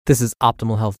This is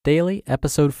Optimal Health Daily,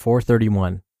 episode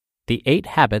 431, The 8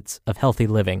 Habits of Healthy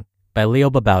Living by Leo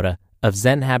Babauta of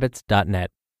ZenHabits.net.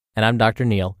 And I'm Dr.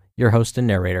 Neil, your host and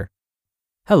narrator.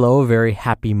 Hello, a very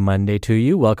happy Monday to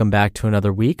you. Welcome back to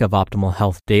another week of Optimal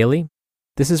Health Daily.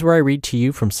 This is where I read to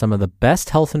you from some of the best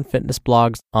health and fitness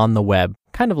blogs on the web,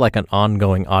 kind of like an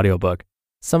ongoing audiobook.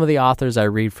 Some of the authors I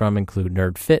read from include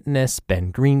Nerd Fitness,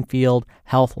 Ben Greenfield,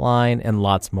 Healthline, and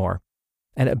lots more.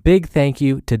 And a big thank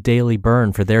you to Daily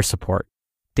Burn for their support.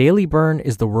 Daily Burn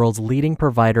is the world's leading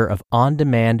provider of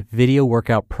on-demand video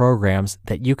workout programs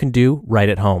that you can do right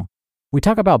at home. We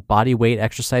talk about body weight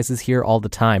exercises here all the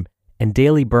time, and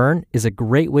Daily Burn is a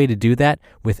great way to do that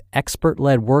with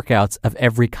expert-led workouts of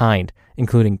every kind,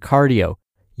 including cardio,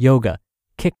 yoga,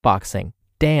 kickboxing,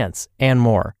 dance, and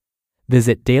more.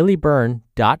 Visit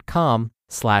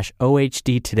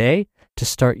dailyburn.com/OHD today to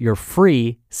start your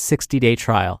free 60-day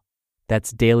trial.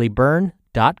 That's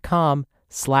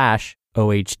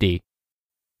dailyburn.com/OHD.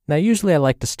 Now, usually I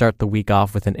like to start the week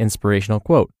off with an inspirational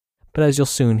quote, but as you'll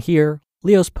soon hear,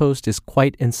 Leo's post is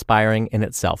quite inspiring in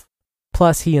itself.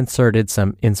 Plus, he inserted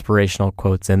some inspirational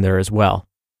quotes in there as well.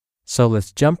 So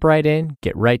let's jump right in,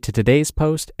 get right to today's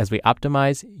post as we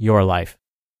optimize your life.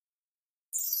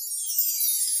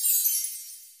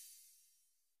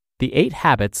 The 8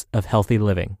 Habits of Healthy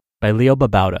Living by Leo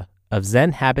Babauta of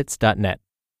ZenHabits.net.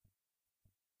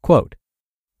 Quote,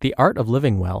 "The art of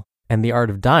living well and the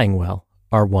art of dying well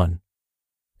are one."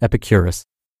 Epicurus.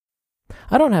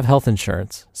 I don't have health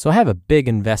insurance, so I have a big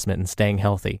investment in staying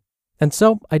healthy. And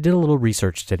so I did a little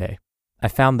research today. I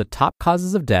found the top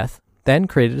causes of death, then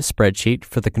created a spreadsheet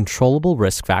for the controllable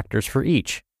risk factors for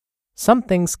each. Some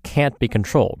things can't be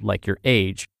controlled, like your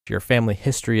age, your family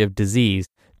history of disease,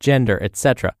 gender,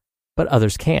 etc., but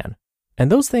others can. And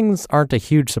those things aren't a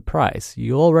huge surprise.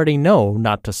 You already know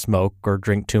not to smoke or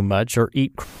drink too much or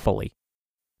eat fully.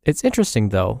 It's interesting,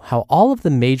 though, how all of the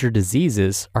major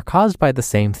diseases are caused by the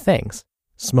same things: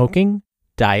 smoking,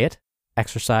 diet,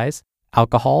 exercise,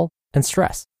 alcohol, and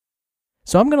stress.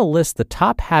 So I'm going to list the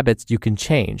top habits you can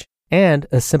change and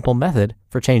a simple method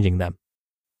for changing them.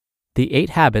 The 8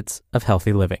 Habits of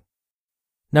Healthy Living.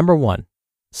 Number 1,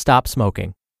 stop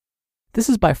smoking. This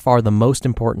is by far the most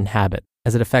important habit,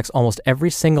 as it affects almost every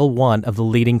single one of the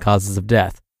leading causes of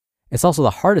death. It's also the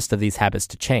hardest of these habits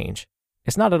to change.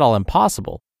 It's not at all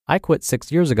impossible. I quit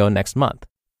 6 years ago next month.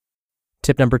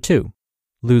 Tip number 2,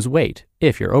 lose weight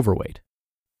if you're overweight.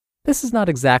 This is not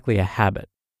exactly a habit.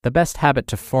 The best habit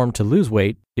to form to lose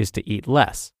weight is to eat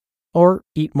less, or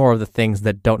eat more of the things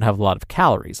that don't have a lot of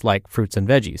calories, like fruits and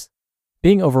veggies.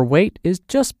 Being overweight is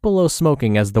just below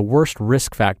smoking as the worst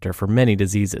risk factor for many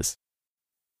diseases.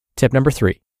 Tip number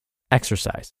 3,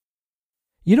 exercise.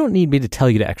 You don't need me to tell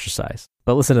you to exercise,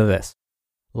 but listen to this.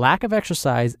 Lack of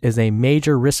exercise is a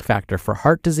major risk factor for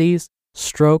heart disease,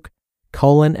 stroke,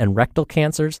 colon and rectal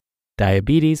cancers,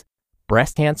 diabetes,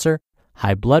 breast cancer,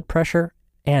 high blood pressure,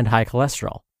 and high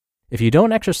cholesterol. If you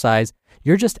don't exercise,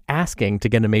 you're just asking to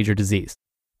get a major disease.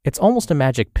 It's almost a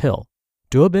magic pill.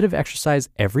 Do a bit of exercise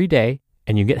every day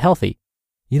and you get healthy.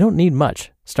 You don't need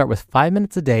much. Start with 5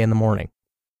 minutes a day in the morning.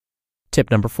 Tip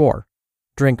number 4,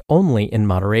 drink only in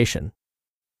moderation.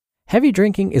 Heavy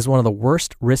drinking is one of the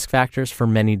worst risk factors for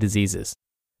many diseases.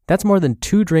 That's more than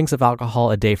 2 drinks of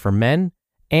alcohol a day for men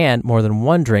and more than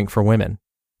 1 drink for women.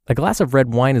 A glass of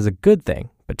red wine is a good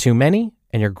thing, but too many,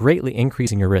 and you're greatly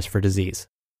increasing your risk for disease.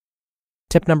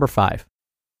 Tip number 5,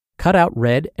 cut out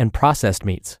red and processed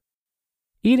meats.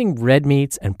 Eating red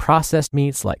meats and processed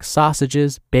meats like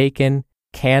sausages, bacon,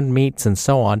 canned meats, and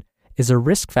so on is a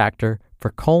risk factor for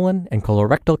colon and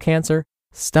colorectal cancer,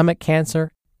 stomach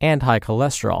cancer, and high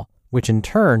cholesterol, which in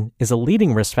turn is a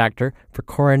leading risk factor for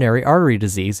coronary artery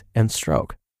disease and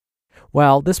stroke.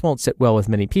 While this won't sit well with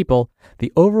many people,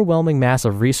 the overwhelming mass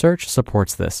of research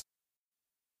supports this.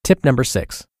 Tip number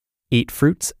 6, eat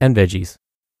fruits and veggies.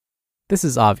 This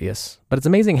is obvious, but it's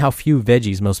amazing how few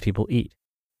veggies most people eat.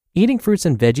 Eating fruits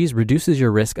and veggies reduces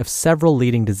your risk of several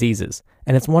leading diseases,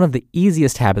 and it's one of the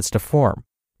easiest habits to form.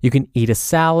 You can eat a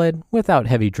salad without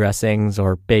heavy dressings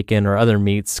or bacon or other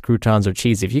meats, croutons or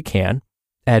cheese if you can.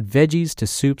 Add veggies to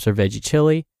soups or veggie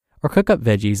chili, or cook up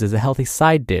veggies as a healthy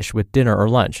side dish with dinner or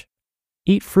lunch.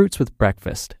 Eat fruits with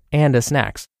breakfast and as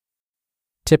snacks.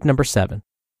 Tip number 7,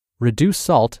 reduce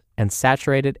salt and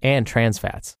saturated and trans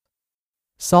fats.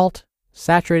 Salt,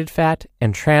 saturated fat,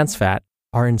 and trans fat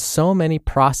are in so many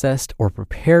processed or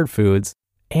prepared foods,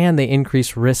 and they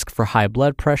increase risk for high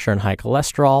blood pressure and high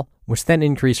cholesterol, which then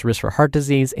increase risk for heart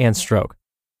disease and stroke.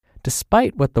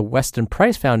 Despite what the Weston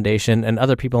Price Foundation and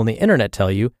other people on the internet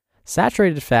tell you,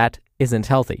 saturated fat isn't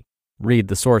healthy. Read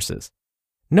the sources.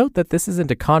 Note that this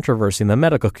isn't a controversy in the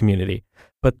medical community,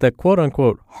 but the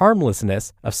quote-unquote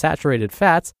harmlessness of saturated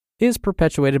fats is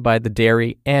perpetuated by the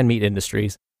dairy and meat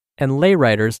industries and lay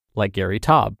writers like Gary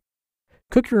Taub.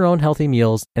 Cook your own healthy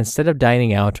meals instead of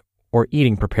dining out or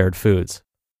eating prepared foods.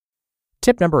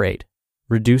 Tip number 8,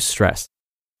 reduce stress.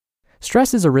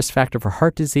 Stress is a risk factor for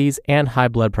heart disease and high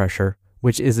blood pressure,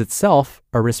 which is itself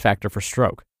a risk factor for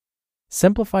stroke.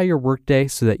 Simplify your workday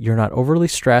so that you're not overly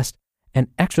stressed and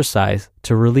exercise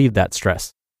to relieve that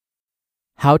stress.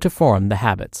 How to form the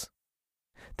habits.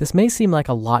 This may seem like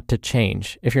a lot to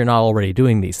change if you're not already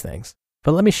doing these things,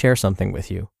 but let me share something with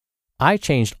you. I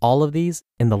changed all of these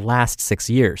in the last 6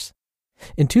 years.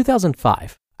 In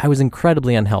 2005, I was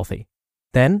incredibly unhealthy.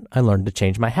 Then I learned to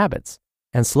change my habits,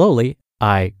 and slowly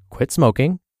I quit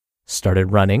smoking,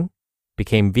 started running,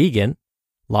 became vegan,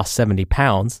 lost 70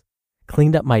 pounds,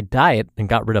 cleaned up my diet and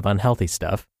got rid of unhealthy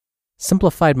stuff,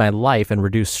 simplified my life and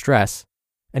reduced stress,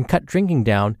 and cut drinking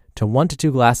down to 1 to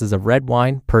 2 glasses of red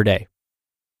wine per day.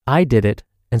 I did it,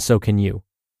 and so can you.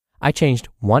 I changed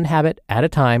one habit at a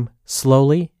time,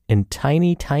 slowly, in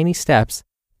tiny, tiny steps,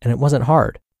 and it wasn't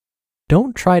hard.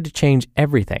 Don't try to change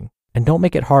everything, and don't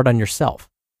make it hard on yourself.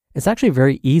 It's actually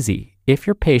very easy if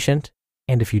you're patient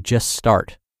and if you just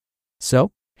start.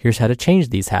 So, here's how to change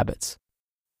these habits.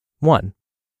 1.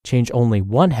 Change only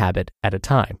one habit at a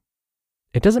time.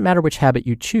 It doesn't matter which habit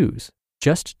you choose,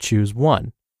 just choose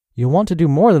one. You'll want to do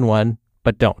more than one,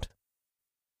 but don't.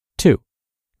 2.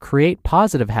 Create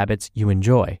positive habits you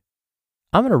enjoy.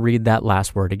 I'm going to read that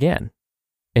last word again.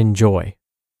 Enjoy.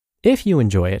 If you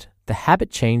enjoy it, the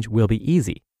habit change will be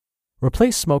easy.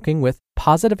 Replace smoking with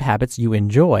positive habits you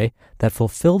enjoy that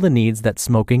fulfill the needs that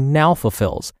smoking now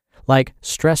fulfills, like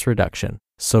stress reduction,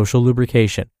 social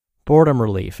lubrication, boredom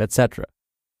relief, etc.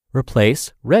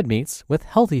 Replace red meats with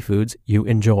healthy foods you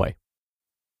enjoy.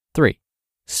 3.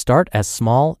 Start as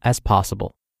small as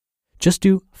possible. Just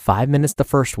do 5 minutes the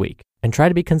first week and try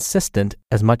to be consistent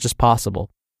as much as possible.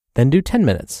 Then do 10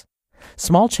 minutes.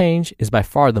 Small change is by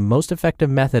far the most effective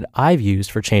method I've used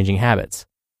for changing habits.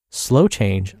 Slow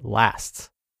change lasts.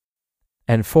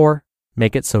 And 4,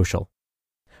 make it social.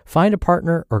 Find a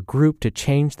partner or group to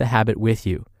change the habit with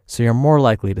you so you're more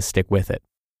likely to stick with it.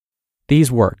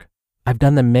 These work. I've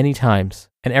done them many times,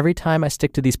 and every time I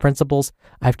stick to these principles,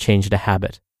 I've changed a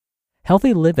habit.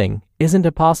 Healthy living isn't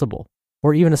impossible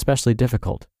or even especially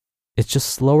difficult. It's just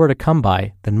slower to come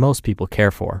by than most people care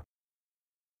for.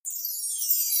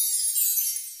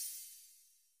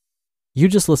 You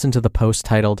just listened to the post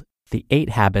titled The 8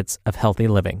 Habits of Healthy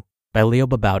Living by Leo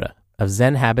Babauta of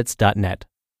zenhabits.net.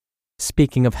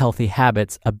 Speaking of healthy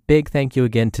habits, a big thank you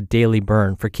again to Daily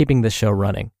Burn for keeping this show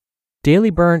running.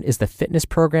 Daily Burn is the fitness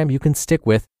program you can stick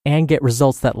with and get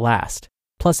results that last.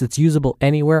 Plus, it's usable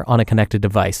anywhere on a connected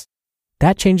device.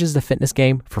 That changes the fitness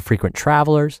game for frequent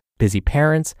travelers, busy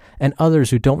parents, and others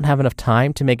who don't have enough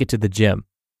time to make it to the gym.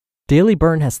 Daily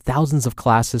Burn has thousands of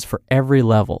classes for every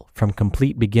level, from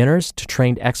complete beginners to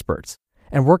trained experts,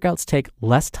 and workouts take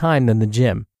less time than the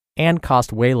gym and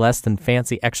cost way less than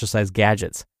fancy exercise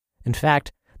gadgets. In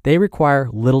fact, they require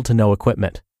little to no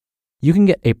equipment. You can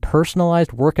get a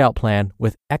personalized workout plan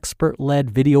with expert-led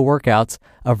video workouts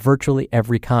of virtually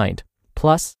every kind.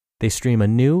 Plus, they stream a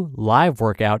new live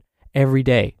workout every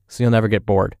day, so you'll never get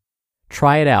bored.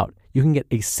 Try it out. You can get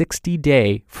a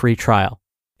 60-day free trial.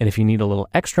 And if you need a little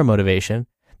extra motivation,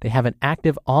 they have an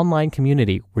active online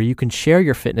community where you can share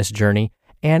your fitness journey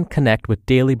and connect with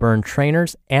Daily Burn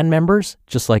trainers and members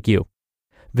just like you.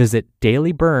 Visit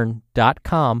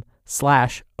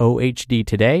dailyburn.com/OHD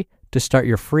today to start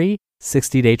your free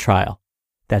 60-day trial.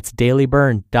 That's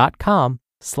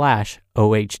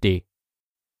dailyburn.com/OHD.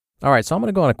 All right, so I'm going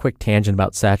to go on a quick tangent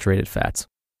about saturated fats.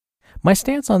 My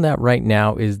stance on that right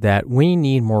now is that we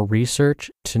need more research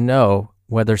to know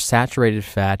whether saturated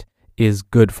fat is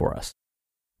good for us.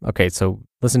 Okay, so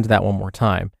listen to that one more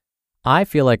time. I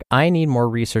feel like I need more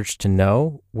research to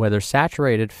know whether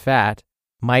saturated fat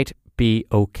might be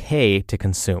okay to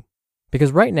consume.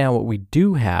 Because right now what we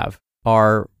do have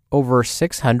are over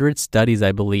 600 studies,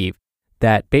 I believe,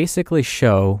 that basically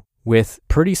show with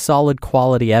pretty solid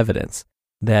quality evidence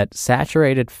that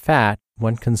saturated fat,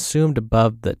 when consumed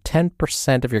above the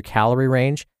 10% of your calorie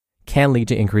range, can lead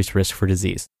to increased risk for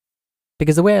disease.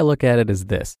 Because the way I look at it is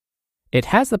this: it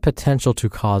has the potential to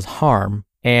cause harm,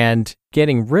 and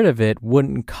getting rid of it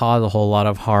wouldn't cause a whole lot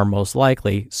of harm most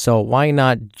likely, so why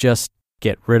not just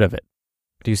get rid of it?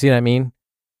 Do you see what I mean?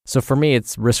 So for me,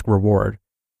 it's risk-reward.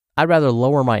 I'd rather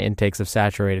lower my intakes of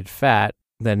saturated fat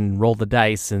than roll the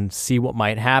dice and see what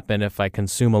might happen if I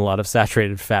consume a lot of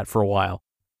saturated fat for a while.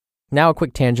 Now a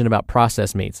quick tangent about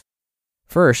processed meats.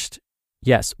 First,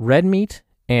 yes, red meat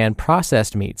And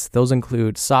processed meats, those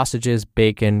include sausages,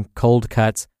 bacon, cold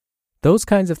cuts. Those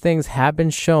kinds of things have been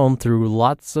shown through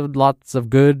lots of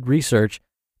good research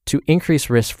to increase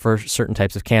risk for certain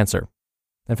types of cancer.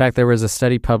 In fact, there was a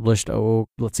study published, 2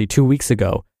 weeks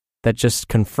ago that just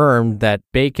confirmed that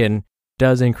bacon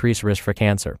does increase risk for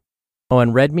cancer. Oh,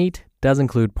 and red meat does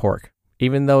include pork.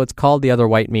 Even though it's called the other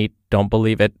white meat, don't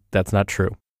believe it, that's not true.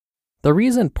 The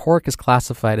reason pork is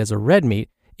classified as a red meat,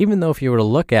 even though if you were to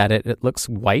look at it, it looks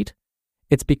white,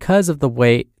 it's because of the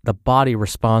way the body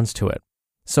responds to it.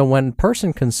 So when a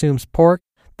person consumes pork,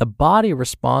 the body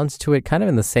responds to it kind of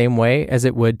in the same way as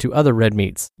it would to other red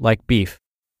meats, like beef.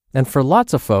 And for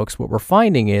lots of folks, what we're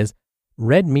finding is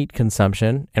red meat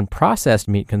consumption and processed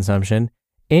meat consumption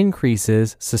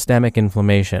increases systemic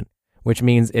inflammation, which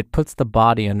means it puts the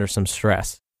body under some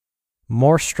stress.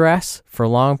 More stress for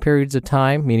long periods of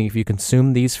time, meaning if you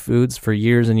consume these foods for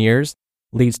years and years,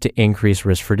 leads to increased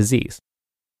risk for disease.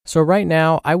 So right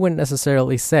now, I wouldn't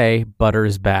necessarily say butter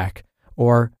is back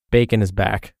or bacon is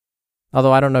back.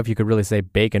 Although I don't know if you could really say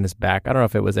bacon is back. I don't know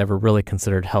if it was ever really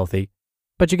considered healthy,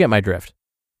 but you get my drift.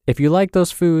 If you like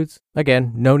those foods,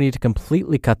 again, no need to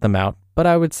completely cut them out, but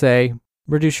I would say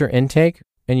reduce your intake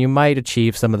and you might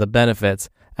achieve some of the benefits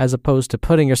as opposed to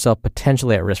putting yourself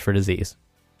potentially at risk for disease.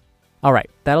 All right,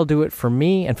 that'll do it for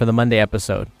me and for the Monday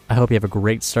episode. I hope you have a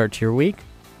great start to your week.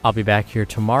 I'll be back here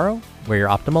tomorrow where your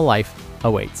optimal life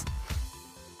awaits.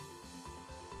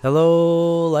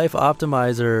 Hello, Life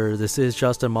Optimizer. This is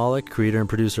Justin Malik, creator and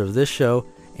producer of this show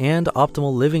and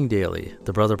Optimal Living Daily,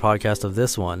 the brother podcast of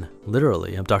this one.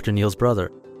 Literally, I'm Dr. Neil's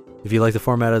brother. If you like the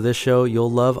format of this show,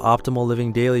 you'll love Optimal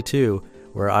Living Daily too,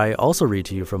 where I also read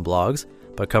to you from blogs,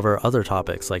 but cover other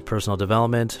topics like personal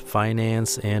development,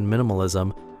 finance, and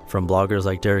minimalism from bloggers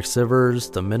like Derek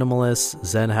Sivers, The Minimalists,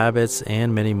 Zen Habits,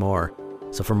 and many more.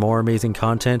 So for more amazing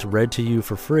content read to you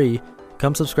for free,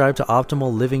 come subscribe to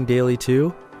Optimal Living Daily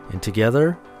too, and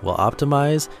together we'll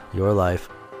optimize your life.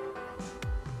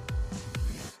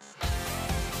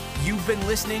 You've been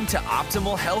listening to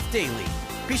Optimal Health Daily.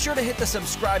 Be sure to hit the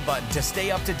subscribe button to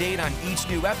stay up to date on each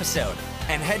new episode,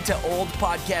 and head to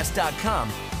oldpodcast.com.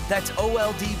 That's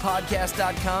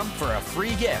oldpodcast.com for a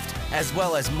free gift, as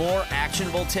well as more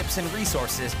actionable tips and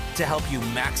resources to help you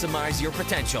maximize your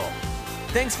potential.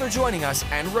 Thanks for joining us,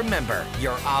 and remember,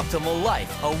 your optimal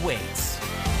life awaits.